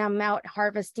feel when I'm out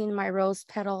harvesting my rose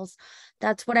petals.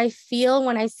 That's what I feel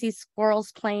when I see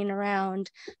squirrels playing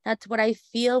around. That's what I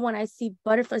feel when I see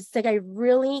butterflies. It's like I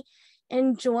really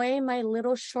enjoy my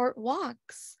little short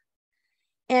walks.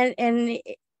 And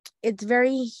it's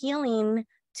very healing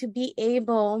to be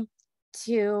able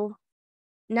to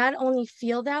not only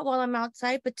feel that while I'm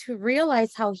outside, but to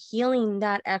realize how healing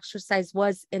that exercise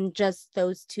was in just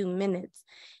those 2 minutes,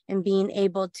 and being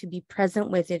able to be present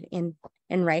with it in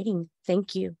writing.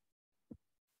 Thank you.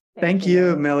 Thank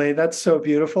you, Millie. That's so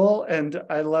beautiful. And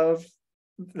I love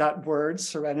that word,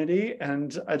 serenity.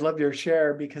 And I love your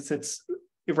share, because it's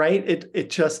right. It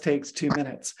just takes 2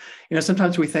 minutes.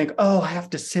 Sometimes we think, oh, I have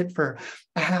to sit for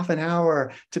a half an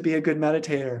hour to be a good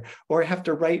meditator, or I have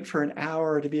to write for an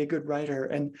hour to be a good writer.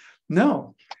 And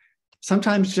no,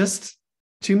 sometimes just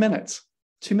 2 minutes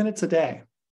a day.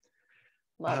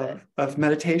 Of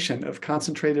meditation, of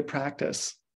concentrated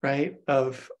practice, right?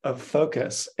 Of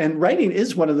focus. And writing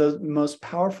is one of the most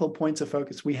powerful points of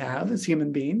focus we have as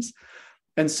human beings.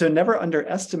 And so never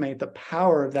underestimate the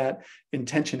power of that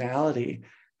intentionality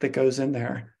that goes in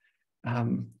there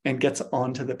and gets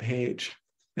onto the page.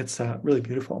 It's really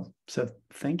beautiful. So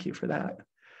thank you for that.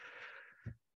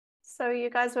 So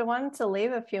you guys, I wanted to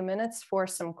leave a few minutes for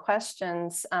some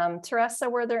questions. Teresa,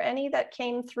 were there any that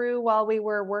came through while we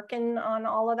were working on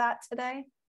all of that today?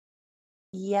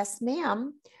 Yes,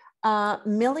 ma'am.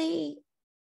 Millie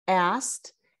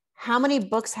asked, how many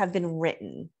books have been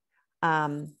written?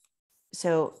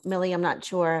 So Millie, I'm not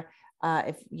sure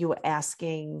if you were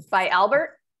asking. By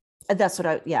Albert? That's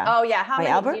what yeah. Oh yeah, how By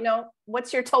many, Albert?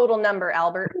 What's your total number,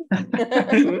 Albert?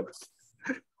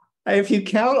 If you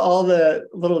count all the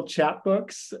little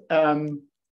chapbooks,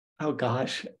 oh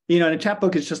gosh, and a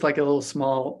chapbook is just like a little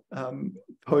small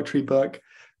poetry book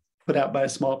put out by a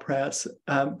small press.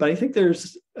 But I think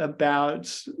there's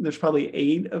probably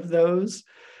 8 of those.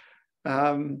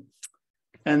 And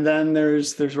then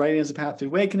there's Writing as a Path to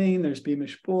Awakening. There's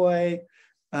Beamish Boy.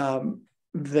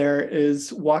 There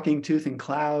is Walking Tooth and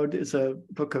Cloud, is a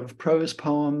book of prose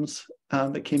poems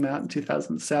that came out in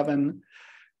 2007.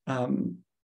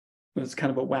 It was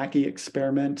kind of a wacky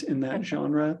experiment in that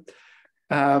genre.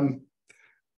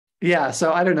 Yeah,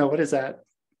 so I don't know, what is that?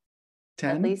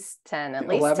 10? At least 10, at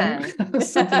 11? Least 10.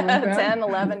 Something like that. 10,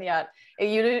 11, yeah.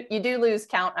 You do lose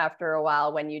count after a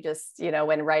while when you just,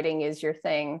 when writing is your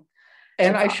thing.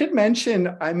 And I should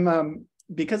mention, I'm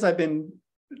because I've been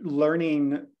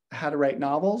learning how to write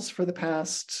novels for the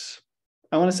past,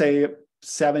 I want to say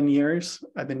 7 years.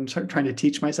 I've been trying to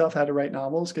teach myself how to write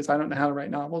novels because I don't know how to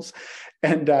write novels.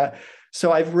 And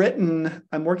so I'm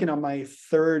working on my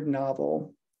third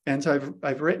novel. And so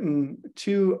I've written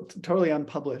 2 totally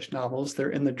unpublished novels. They're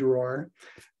in the drawer,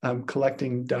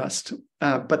 collecting dust.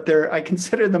 But I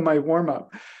consider them my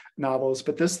warm-up novels.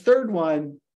 But this third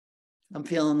one, I'm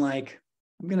feeling like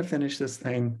I'm going to finish this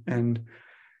thing and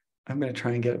I'm going to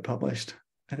try and get it published.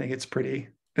 I think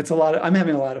I'm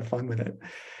having a lot of fun with it.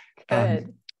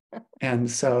 Good. And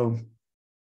so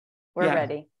We're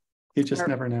ready. You just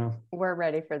never know. We're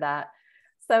ready for that.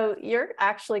 So you're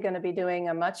actually going to be doing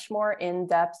a much more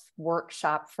in-depth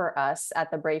workshop for us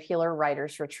at the Brave Healer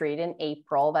Writers Retreat in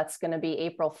April. That's going to be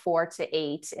April 4 to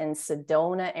 8 in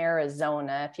Sedona,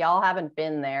 Arizona. If y'all haven't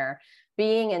been there,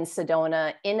 being in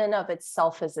Sedona in and of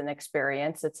itself is an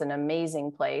experience. It's an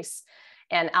amazing place.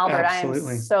 And Albert,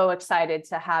 Absolutely. I am so excited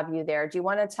to have you there. Do you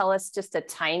want to tell us just a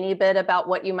tiny bit about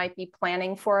what you might be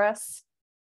planning for us?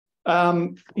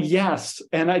 Yes.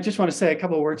 And I just want to say a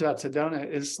couple of words about Sedona.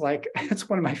 It's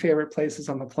one of my favorite places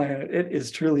on the planet. It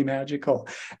is truly magical.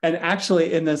 And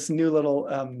actually in this new little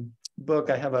book,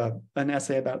 I have an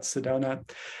essay about Sedona.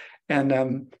 And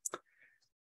we're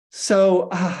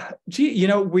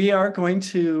going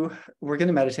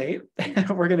to meditate.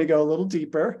 We're going to go a little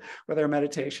deeper with our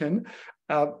meditation.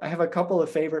 I have a couple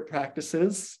of favorite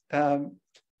practices.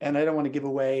 And I don't want to give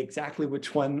away exactly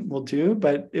which one we'll do,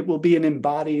 but it will be an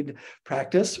embodied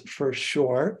practice for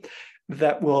sure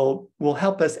that will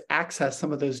help us access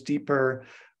some of those deeper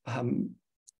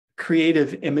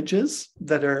creative images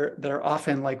that are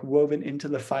often like woven into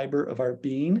the fiber of our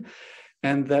being,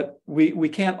 and that we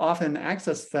can't often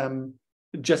access them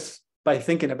just by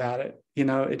thinking about it.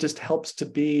 It just helps to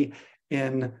be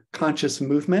in conscious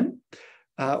movement.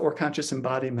 Or conscious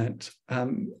embodiment.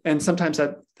 And sometimes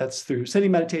that's through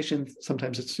sitting meditation,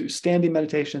 sometimes it's through standing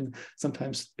meditation,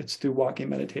 sometimes it's through walking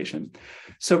meditation.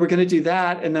 So we're going to do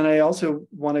that. And then I also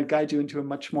want to guide you into a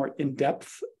much more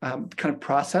in-depth kind of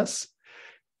process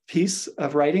piece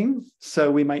of writing. So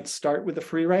we might start with a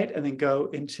free write and then go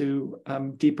into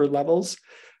deeper levels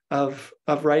of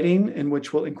writing, in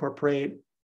which we'll incorporate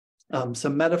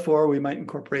some metaphor, we might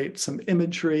incorporate some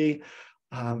imagery,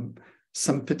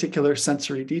 some particular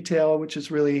sensory detail, which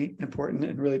is really important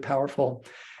and really powerful.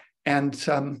 And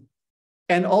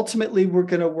ultimately, we're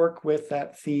going to work with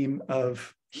that theme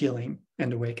of healing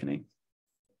and awakening.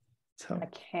 So I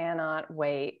cannot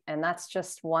wait. And that's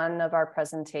just one of our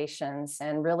presentations.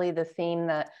 And really the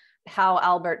theme how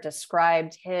Albert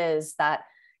described that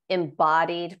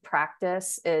embodied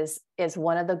practice is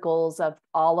one of the goals of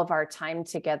all of our time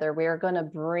together. We are going to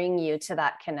bring you to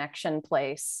that connection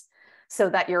place, so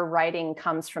that your writing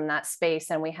comes from that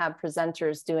space. And we have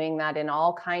presenters doing that in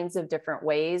all kinds of different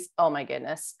ways. Oh my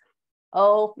goodness.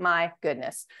 So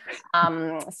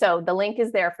the link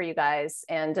is there for you guys,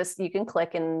 and you can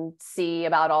click and see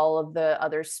about all of the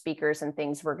other speakers and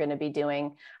things we're going to be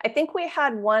doing. I think we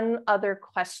had one other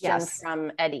question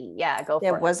from Eddie. Yeah, go for it.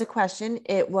 There was a question.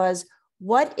 It was,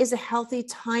 what is a healthy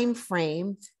time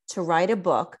frame to write a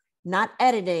book, not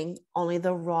editing, only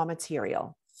the raw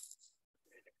material?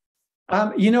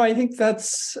 I think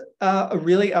that's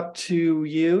really up to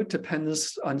you.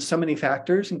 Depends on so many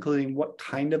factors, including what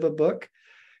kind of a book,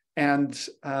 and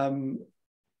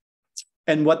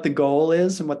what the goal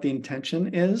is and what the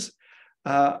intention is.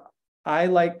 I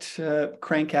like to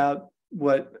crank out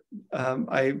what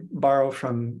I borrow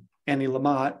from Annie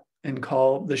Lamott and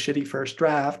call the shitty first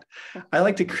draft. I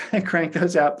like to crank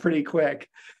those out pretty quick,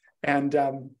 and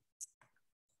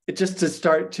just to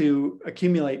start to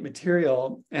accumulate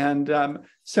material. And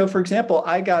so, for example,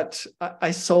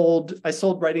 I sold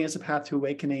Writing as a Path to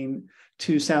Awakening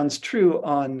to Sounds True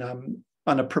on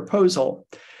a proposal,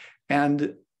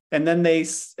 and then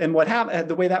what happened,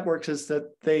 the way that works is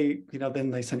that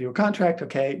then they send you a contract.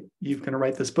 Okay, you're going to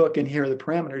write this book, and here are the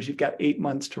parameters. You've got 8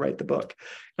 months to write the book.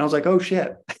 And I was like, oh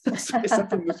shit! So I sent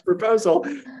them this proposal,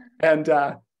 and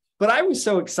but I was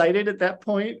so excited at that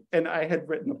point, and I had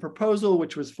written a proposal,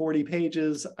 which was 40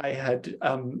 pages. I had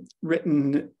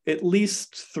written at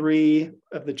least 3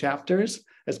 of the chapters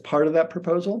as part of that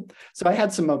proposal. So I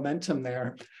had some momentum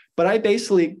there, but I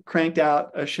basically cranked out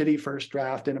a shitty first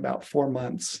draft in about 4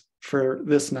 months for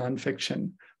this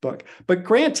nonfiction book. But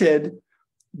granted,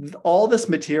 all this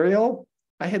material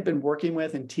I had been working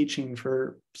with and teaching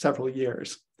for several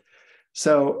years.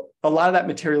 So a lot of that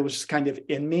material was just kind of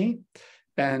in me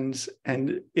and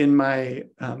in my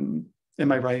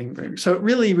writing brain. So it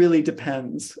really, really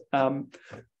depends.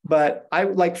 But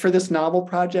I for this novel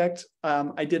project,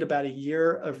 I did about a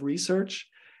year of research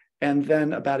and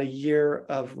then about a year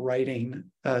of writing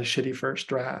a shitty first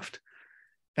draft.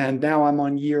 And now I'm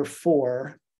on year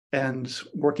 4 and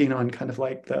working on kind of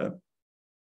like the,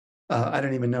 I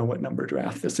don't even know what number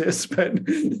draft this is, but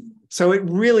so it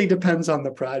really depends on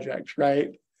the project, right?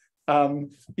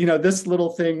 This little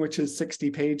thing, which is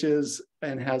 60 pages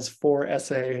and has 5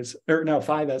 essays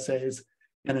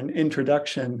and an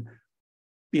introduction,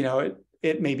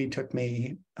 it maybe took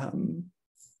me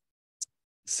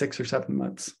 6 or 7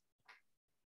 months.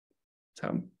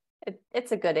 So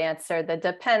it's a good answer. The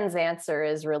depends answer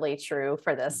is really true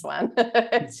for this one.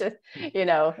 It's just,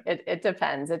 it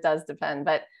depends. It does depend.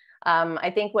 But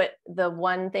I think what the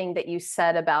one thing that you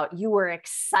said about you were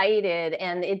excited,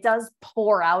 and it does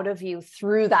pour out of you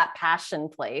through that passion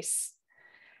place.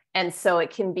 And so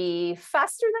it can be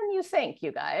faster than you think,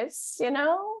 you guys,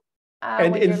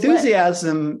 and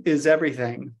enthusiasm is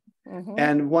everything. Mm-hmm.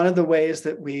 And one of the ways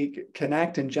that we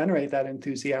connect and generate that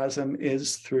enthusiasm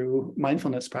is through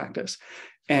mindfulness practice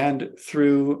and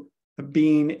through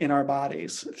being in our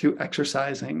bodies, through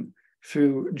exercising,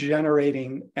 through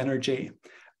generating energy.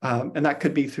 And that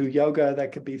could be through yoga,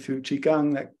 that could be through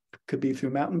Qigong, that could be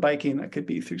through mountain biking, that could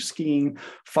be through skiing.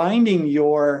 Finding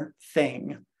your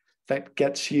thing that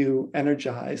gets you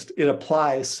energized, it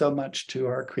applies so much to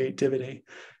our creativity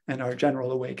and our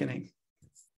general awakening.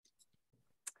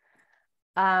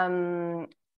 All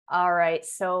right.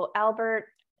 So Albert,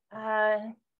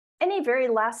 any very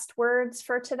last words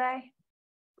for today?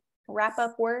 Wrap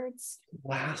up words?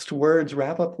 Last words,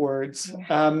 wrap up words.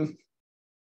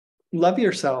 Love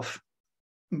yourself.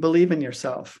 Believe in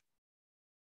yourself.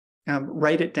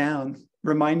 Write it down.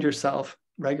 Remind yourself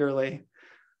regularly.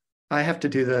 I have to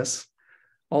do this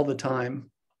all the time.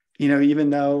 Even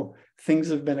though things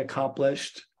have been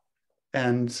accomplished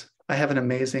and I have an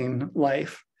amazing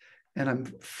life, and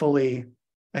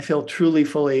I feel truly,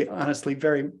 fully, honestly,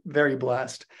 very, very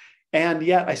blessed. And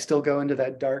yet I still go into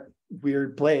that dark,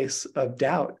 weird place of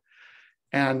doubt.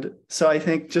 And so I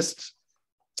think just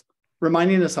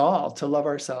reminding us all to love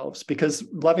ourselves, because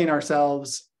loving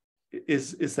ourselves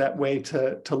is that way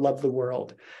to love the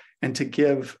world and to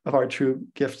give of our true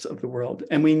gifts of the world.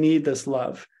 And we need this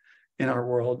love in our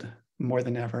world more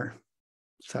than ever.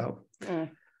 So.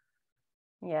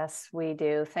 Yes, we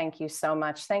do. Thank you so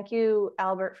much. Thank you,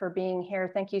 Albert, for being here.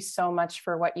 Thank you so much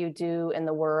for what you do in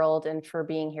the world and for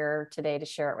being here today to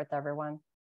share it with everyone.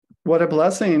 What a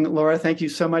blessing, Laura. Thank you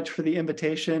so much for the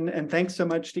invitation. And thanks so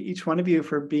much to each one of you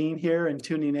for being here and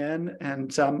tuning in.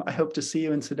 And I hope to see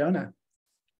you in Sedona.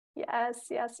 Yes,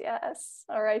 yes, yes.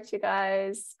 All right, you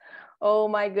guys. Oh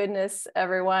my goodness,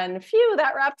 everyone. Phew,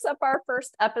 that wraps up our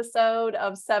first episode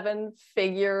of 7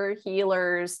 Figure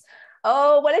Healers.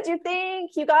 Oh, what did you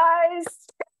think, you guys?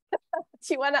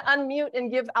 Do you want to unmute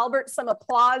and give Albert some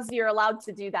applause? You're allowed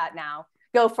to do that now.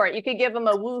 Go for it. You could give him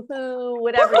a woohoo,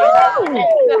 whatever you have.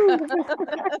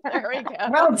 There we go.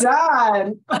 Well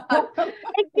done.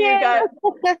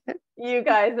 You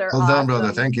guys are well awesome. done,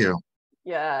 brother. Thank you.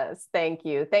 Yes, thank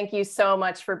you. Thank you so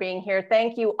much for being here.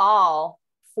 Thank you all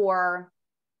for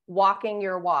walking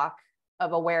your walk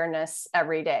of awareness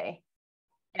every day,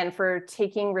 and for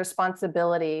taking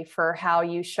responsibility for how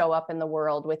you show up in the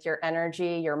world with your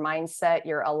energy, your mindset,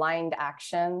 your aligned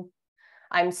action.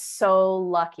 I'm so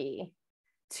lucky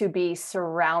to be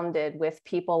surrounded with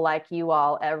people like you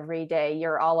all every day.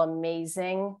 You're all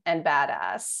amazing and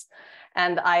badass.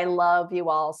 And I love you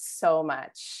all so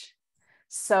much.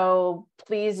 So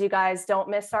please, you guys, don't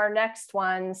miss our next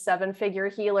one, 7 Figure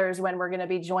Healers, when we're going to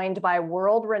be joined by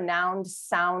world-renowned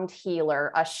sound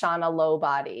healer, Ashana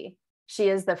Lowbody. She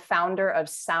is the founder of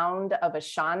Sound of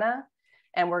Ashana,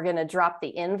 and we're going to drop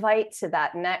the invite to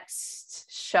that next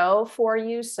show for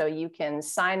you so you can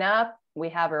sign up. We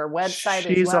have her website as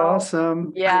well. She's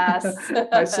awesome. Yes.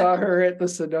 I saw her at the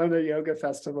Sedona Yoga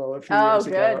Festival a few years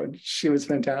ago. And she was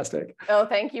fantastic. Oh,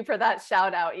 thank you for that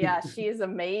shout out. Yeah, she is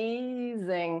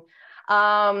amazing.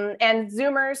 And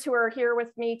Zoomers who are here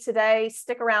with me today,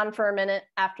 stick around for a minute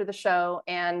after the show,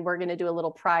 and we're going to do a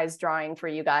little prize drawing for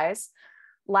you guys.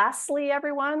 Lastly,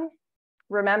 everyone,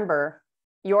 remember,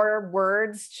 your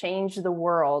words change the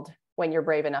world when you're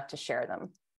brave enough to share them.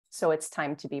 So it's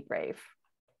time to be brave.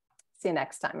 See you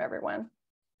next time, everyone.